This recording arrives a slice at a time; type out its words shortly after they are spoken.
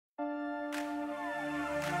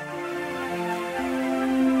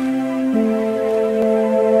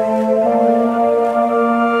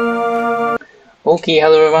Okay,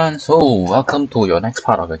 hello everyone. So welcome to your next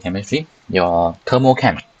part of your chemistry, your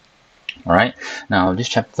thermochem. Alright, now this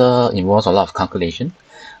chapter involves a lot of calculation.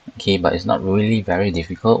 Okay, but it's not really very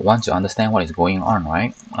difficult. Once you understand what is going on,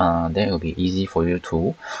 right, then it will be easy for you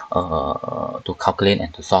to calculate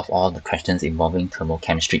and to solve all the questions involving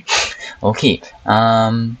thermochemistry. Okay,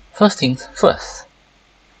 first things first.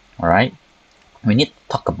 Alright, we need to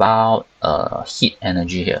talk about heat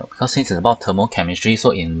energy here, because since it's about thermochemistry,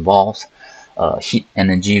 so it involves heat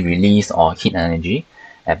energy release or heat energy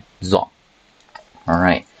absorbed.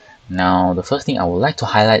 Alright, now the first thing I would like to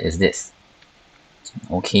highlight is this.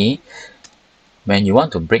 Okay, when you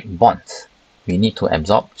want to break bonds, we need to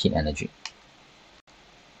absorb heat energy.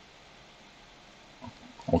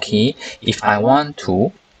 Okay, if I want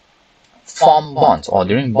to form bonds or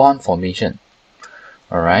during bond formation,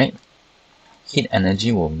 alright, heat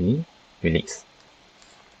energy will be released.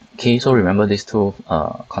 Okay, so remember these two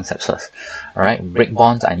concepts first. Alright, break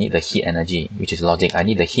bonds, I need the heat energy, which is logic. I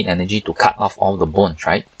need the heat energy to cut off all the bones,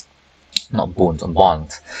 right? Not bones,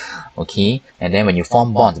 bonds. Okay, and then when you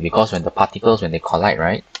form bonds, because when the particles, when they collide,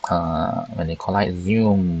 right? When they collide,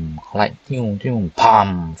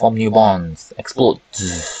 pam, form new bonds, explode.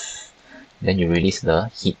 Then you release the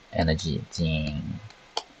heat energy.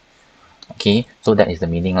 Okay, so that is the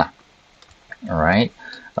meaning lah. Alright.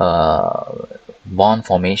 Bond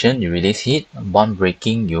formation, you release heat. Bond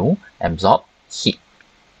breaking, you absorb heat.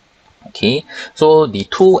 Okay, so the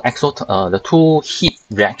two heat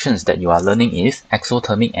reactions that you are learning is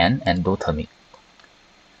exothermic and endothermic.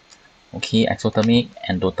 Okay, exothermic,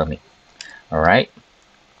 endothermic. Alright,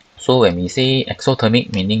 so when we say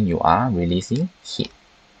exothermic, meaning you are releasing heat.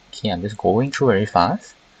 Okay, I'm just going through very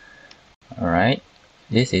fast. Alright,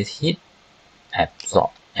 this is heat absorb.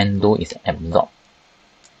 Endo is absorb.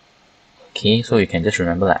 Okay, so you can just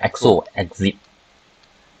remember that exo, exit.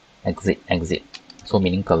 Exit. So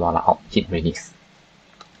meaning keluar lah, out, heat release.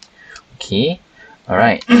 Okay,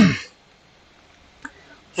 alright.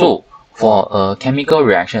 So for a chemical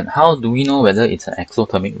reaction, how do we know whether it's an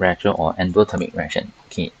exothermic reaction or endothermic reaction?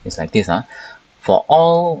 Okay, it's like this. For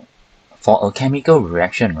a chemical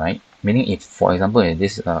reaction, right? Meaning if, for example, in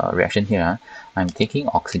this reaction here, I'm taking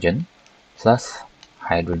oxygen plus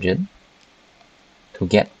hydrogen to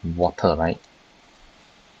get water, right?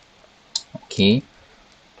 Okay.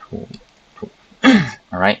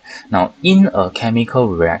 Alright. Now, in a chemical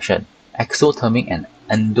reaction, exothermic and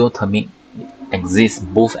endothermic exist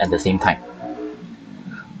both at the same time.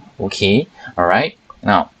 Okay. Alright.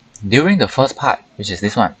 Now, during the first part, which is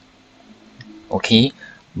this one, okay,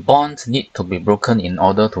 bonds need to be broken in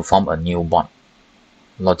order to form a new bond.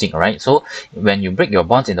 Logic, right? So when you break your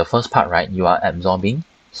bonds in the first part, right, you are absorbing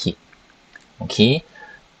heat. Okay.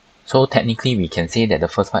 So technically, we can say that the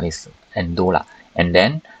first part is endo lah. And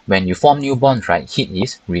then when you form new bonds, right, heat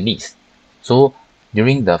is released. So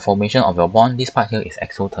during the formation of your bond, this part here is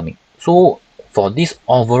exothermic. So for this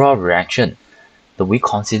overall reaction, do we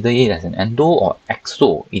consider it as an endo or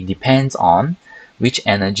exo? It depends on which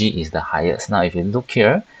energy is the highest. Now, if you look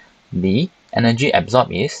here, the energy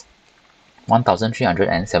absorbed is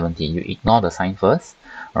 1370. You ignore the sign first,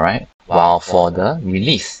 all right? While for the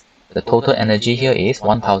release, the total energy here is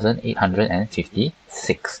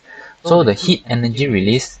 1856. So the heat energy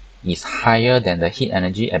release is higher than the heat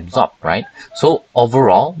energy absorbed, right? So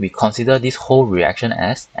overall, we consider this whole reaction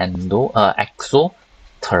as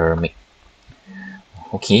exothermic.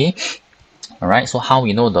 Okay, all right. So how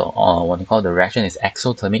we know the what we call the reaction is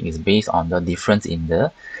exothermic is based on the difference in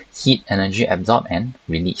the heat energy absorbed and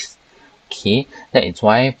released. Okay, that is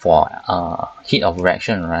why for heat of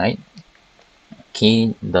reaction, right?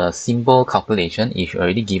 Okay, the simple calculation, if you're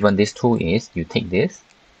already given this two, is you take this,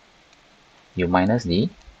 you minus the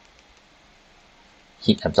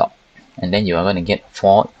heat absorbed, and then you are going to get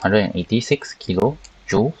 486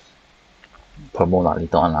 kilojoules per mole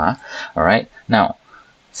later on. Alright, now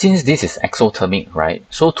since this is exothermic, right,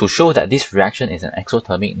 so to show that this reaction is an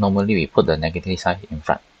exothermic, normally we put the negative sign in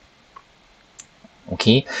front.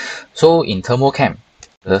 Okay, so in thermochem,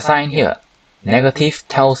 the sign here, negative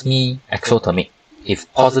tells me exothermic. If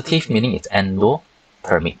positive, meaning it's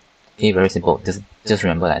endothermic. Okay, very simple. Just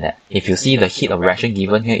remember like that. If you see the heat of reaction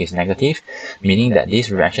given here is negative, meaning that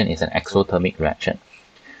this reaction is an exothermic reaction.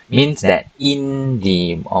 Means that in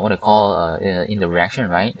the in the reaction,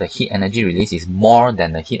 right, the heat energy release is more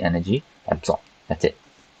than the heat energy absorbed. That's it.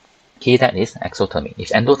 Okay, that is exothermic. If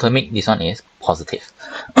endothermic, this one is positive,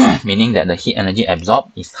 meaning that the heat energy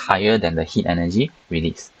absorbed is higher than the heat energy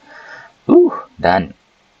released. Done.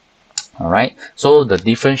 Alright, so the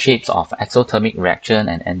different shapes of exothermic reaction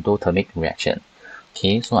and endothermic reaction.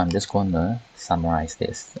 Okay, so I'm just going to summarize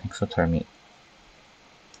this. Exothermic.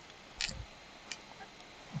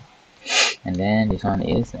 and then this one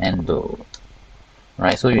is endo.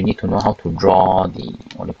 Right, so you need to know how to draw the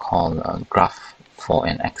what you call a graph for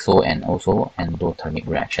an exo and also endothermic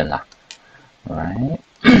reaction lah. Right.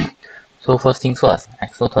 So first things first,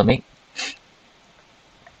 exothermic,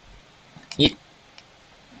 heat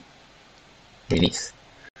release.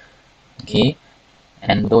 Okay,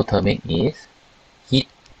 endothermic is heat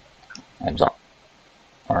absorb.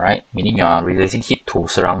 Alright, meaning you are releasing heat to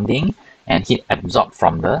surrounding and heat absorbed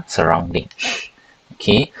from the surrounding.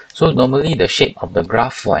 Okay, so normally the shape of the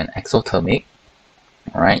graph for an exothermic,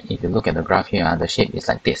 alright, if you look at the graph here, the shape is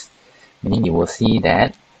like this, meaning you will see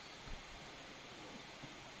that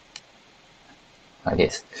like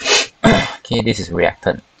this. Okay, this is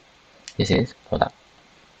reactant, this is product.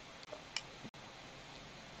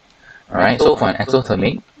 Alright, so for an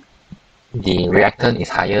exothermic, the reactant is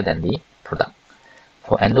higher than the product.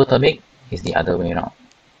 For endothermic, it's the other way around.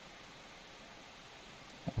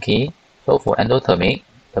 Okay, so for endothermic,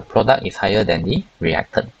 the product is higher than the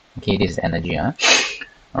reactant. Okay, this is energy.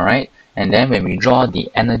 Alright, and then when we draw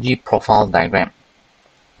the energy profile diagram,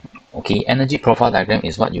 okay, energy profile diagram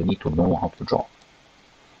is what you need to know how to draw.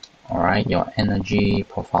 Alright, your energy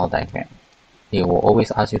profile diagram. They will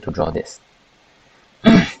always ask you to draw this.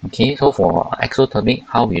 Okay, so for exothermic,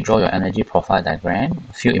 how we draw your energy profile diagram,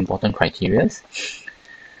 a few important criteria.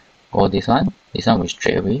 Go this one we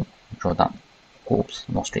straight away draw down. Oops,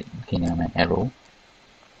 not straight. Okay, now my arrow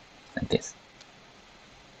like this.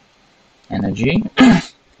 Energy.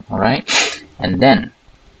 Alright, and then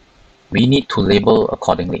we need to label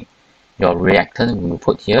accordingly. Your reactant we will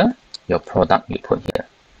put here, your product we put here.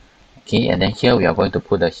 Okay, and then here we are going to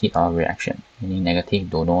put the heat of reaction, meaning negative,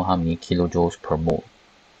 don't know how many kilojoules per mole.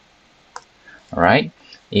 Alright,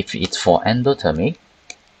 if it's for endothermic,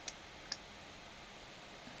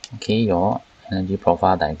 okay, your energy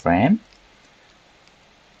profile diagram.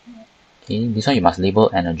 Okay, this one you must label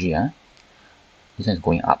energy. This one is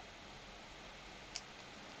going up.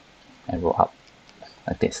 Arrow up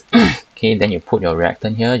like this. Okay, then you put your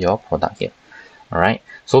reactant here, your product here. Alright,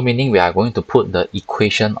 so meaning we are going to put the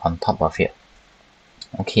equation on top of here.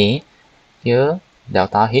 Okay, here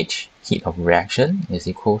delta H, heat of reaction, is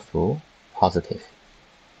equal to positive.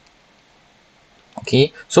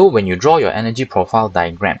 Okay, so when you draw your energy profile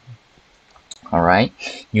diagram, alright,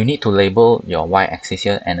 you need to label your y-axis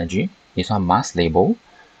here, energy. This one must label.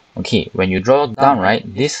 Okay, when you draw down, right,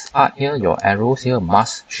 this part here, your arrows here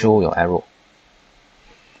must show your arrow.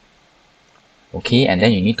 Okay, and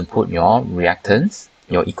then you need to put your reactants,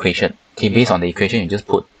 your equation. Okay, based on the equation, you just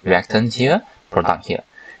put reactants here, product here.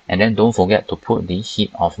 And then don't forget to put the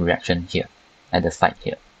heat of reaction here, at the side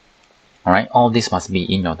here. Alright, all this must be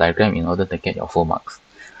in your diagram in order to get your full marks.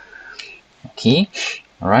 Okay,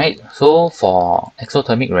 alright, so for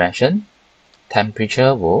exothermic reaction,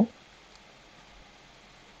 temperature will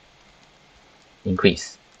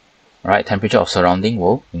increase. Right, temperature of surrounding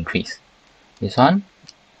will increase. This one,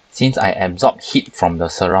 since I absorb heat from the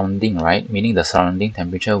surrounding, right, meaning the surrounding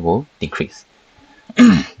temperature will decrease.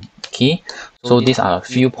 Okay, so these are a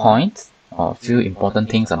few points or a few important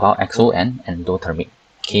things about exo and endothermic.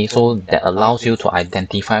 Okay, so that allows you to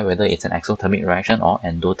identify whether it's an exothermic reaction or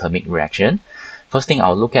endothermic reaction. First thing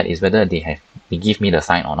I'll look at is whether they give me the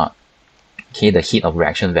sign or not. Okay, the heat of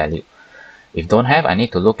reaction value. If don't have, I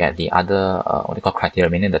need to look at the other what they call criteria,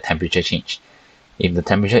 meaning the temperature change. If the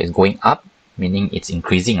temperature is going up, meaning it's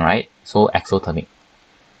increasing, right? So exothermic.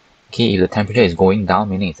 Okay, if the temperature is going down,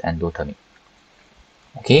 meaning it's endothermic.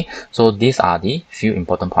 Okay, so these are the few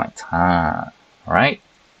important points. Alright.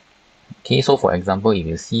 Okay, so for example, if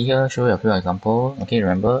you see here, show you a few examples. Okay,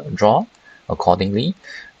 remember, draw accordingly.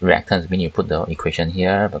 Reactants, meaning you put the equation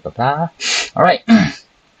here, blah blah blah. Alright.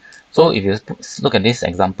 So if you look at this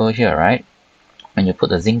example here, right? When you put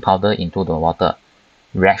the zinc powder into the water,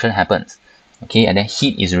 reaction happens. Okay, and then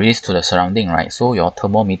heat is released to the surrounding, right? So your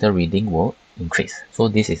thermometer reading will increase. So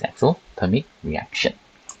this is exothermic reaction.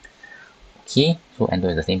 Okay, so endo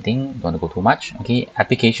is the same thing, don't want to go too much. Okay,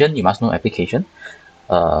 application, you must know application.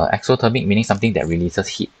 Exothermic meaning something that releases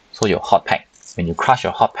heat. So your hot pack, when you crush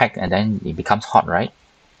your hot pack and then it becomes hot, right?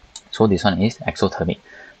 So this one is exothermic.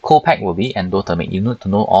 Cold pack will be endothermic. You need to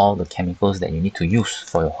know all the chemicals that you need to use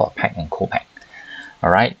for your hot pack and cold pack.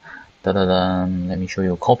 Alright, let me show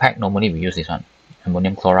you. Cold pack, normally we use this one.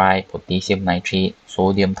 Ammonium chloride, potassium nitrate,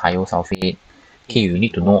 sodium thiosulfate. Okay, you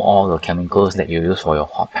need to know all the chemicals that you use for your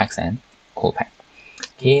hot packs and cold pack.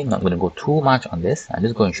 Okay, not going to go too much on this. I'm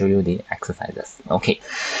just going to show you the exercises. Okay,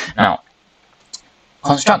 now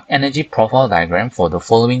construct energy profile diagram for the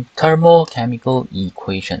following thermochemical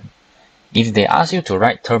equation. If they ask you to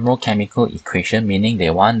write thermochemical equation, meaning they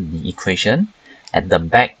want the equation At the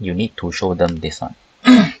back, you need to show them this one.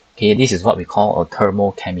 Okay, this is what we call a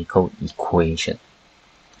thermochemical equation.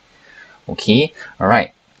 Okay,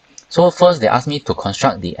 alright. So first they asked me to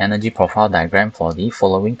construct the energy profile diagram for the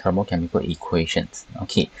following thermochemical equations.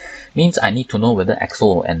 Okay, means I need to know whether exo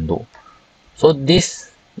or endo. So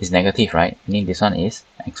this is negative, right? Meaning this one is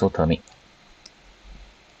exothermic.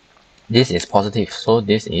 This is positive, so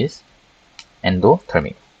this is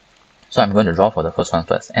endothermic. So I'm going to draw for the first one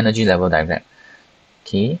first. Energy level diagram.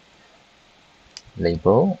 Okay,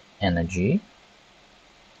 label energy.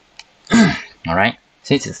 Alright,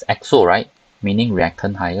 since it's exo, right? Meaning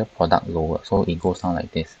reactant higher, product lower. So it goes down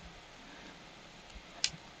like this.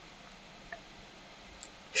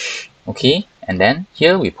 Okay, and then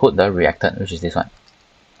here we put the reactant, which is this one.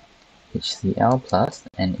 HCl plus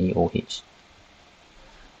NaOH.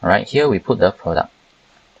 Alright, here we put the product.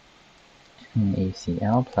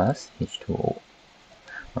 NaCl plus H2O.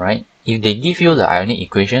 Alright, if they give you the ionic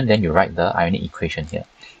equation, then you write the ionic equation here.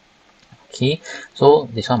 Okay, so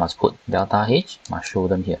this one must put delta H, must show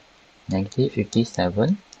them here. Negative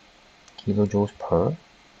 57 kilojoules per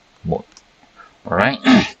mole. Alright,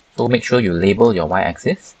 so make sure you label your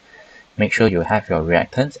y-axis. Make sure you have your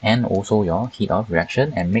reactants and also your heat of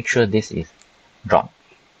reaction, and make sure this is dropped.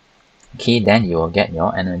 Okay, then you will get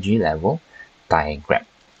your energy level diagram.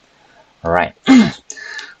 Alright,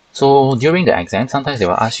 so during the exam, sometimes they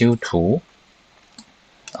will ask you to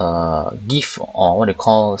give, or what they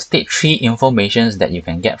call, state 3 informations that you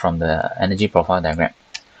can get from the energy profile diagram.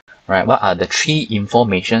 Right, what are the 3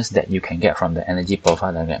 informations that you can get from the energy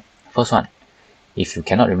profile diagram? First one, if you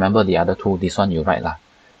cannot remember the other two, this one you write lah.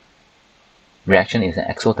 Reaction is an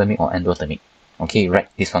exothermic or endothermic. Okay, write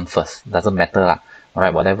this one first. Doesn't matter lah.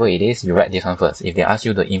 Alright, whatever it is, you write this one first. If they ask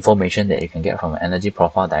you the information that you can get from an energy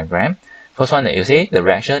profile diagram, first one that you say, the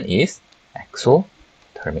reaction is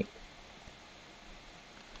exothermic.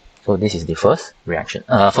 So this is the first reaction,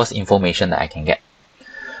 first information that I can get.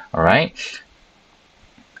 Alright.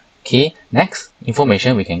 Okay, next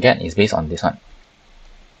information we can get is based on this one.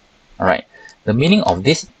 Alright, the meaning of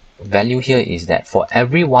this value here is that for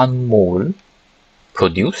every 1 mole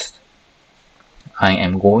produced, I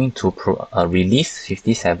am going to release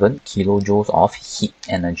 57 kilojoules of heat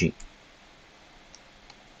energy.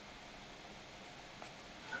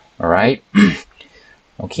 Alright,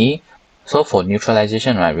 okay, so for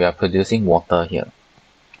neutralization, right, we are producing water here,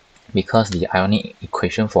 because the ionic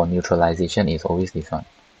equation for neutralization is always this one.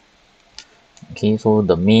 Okay, so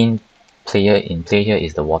the main player in play here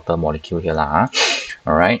is the water molecule here lah.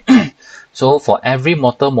 Alright, so for every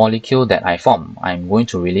water molecule that I form, I'm going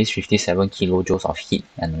to release 57 kilojoules of heat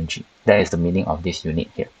energy. That is the meaning of this unit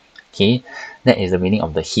here. Okay, that is the meaning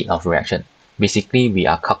of the heat of reaction. Basically, we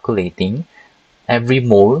are calculating every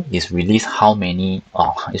mole is released how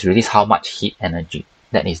much heat energy.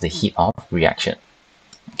 That is the heat of reaction.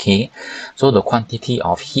 Okay, so the quantity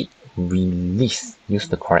of heat released, use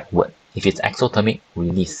the correct word. If it's exothermic,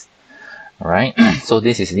 release. Alright, so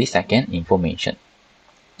this is the second information.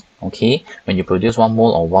 Okay, when you produce 1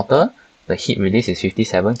 mole of water, the heat release is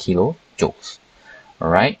 57 kilojoules.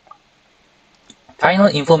 Alright, final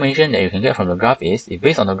information that you can get from the graph is, if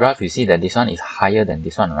based on the graph you see that this one is higher than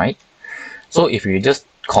this one, right? So if you just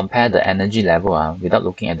compare the energy level without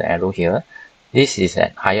looking at the arrow here, this is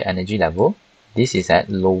at higher energy level, this is at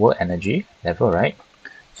lower energy level, right?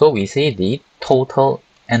 So we say the total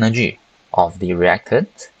energy of the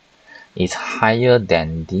reactant is higher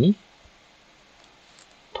than the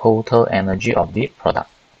total energy of the product.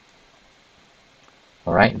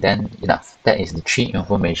 Alright, then enough. That is the 3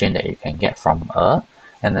 information that you can get from a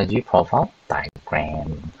energy profile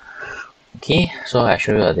diagram. Okay, so I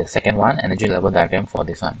show you the second one, energy level diagram for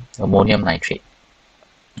this one, ammonium nitrate.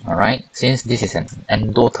 Alright, since this is an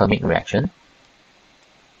endothermic reaction,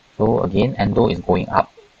 so again, endo is going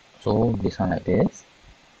up. So this one like this.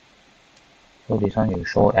 So this one you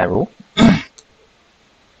show arrow.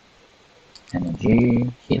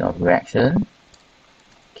 Energy, heat of reaction.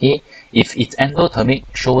 Okay, if it's endothermic,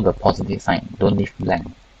 show the positive sign. Don't leave blank.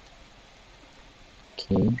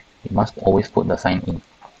 Okay, you must always put the sign in.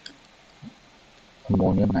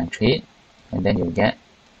 Ammonium nitrate, and then you get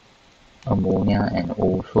ammonia and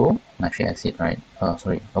also nitric acid, right?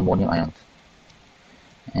 Ammonium ions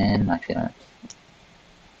and nitrate ions.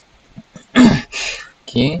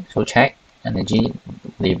 Okay, so check energy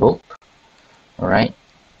labeled. Alright,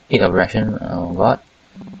 heat of reaction got,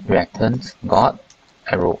 reactants got,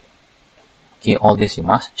 arrow. Okay, all this you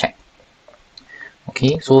must check.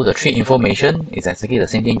 Okay, so the 3 information is exactly the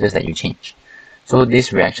same thing, just that you change. So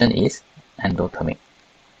this reaction is endothermic.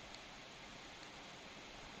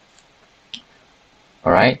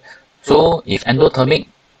 Alright, So if endothermic,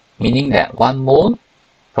 meaning that 1 mole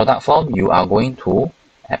product form, you are going to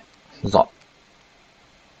absorb.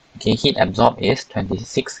 Okay, heat absorbed is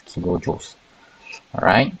 26 kilojoules.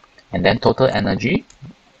 Alright, and then total energy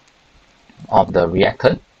of the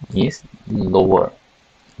reactant is lower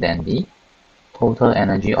than the total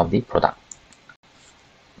energy of the product.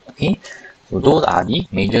 Okay, so those are the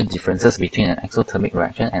major differences between an exothermic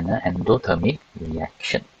reaction and an endothermic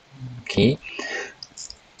reaction. Okay,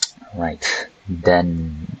 right,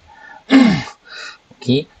 then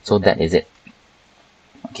okay, so that is it.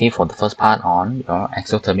 Okay, for the first part on your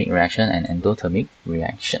exothermic reaction and endothermic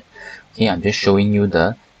reaction. Okay, I'm just showing you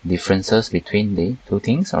the differences between the two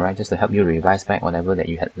things, alright, just to help you revise back whatever that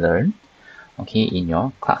you had learned, okay, in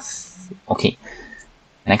your class. Okay,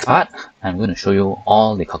 next part, I'm going to show you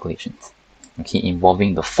all the calculations, okay,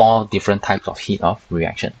 involving the 4 different types of heat of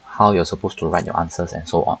reaction, how you're supposed to write your answers and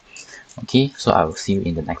so on. Okay, so I will see you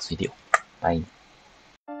in the next video. Bye.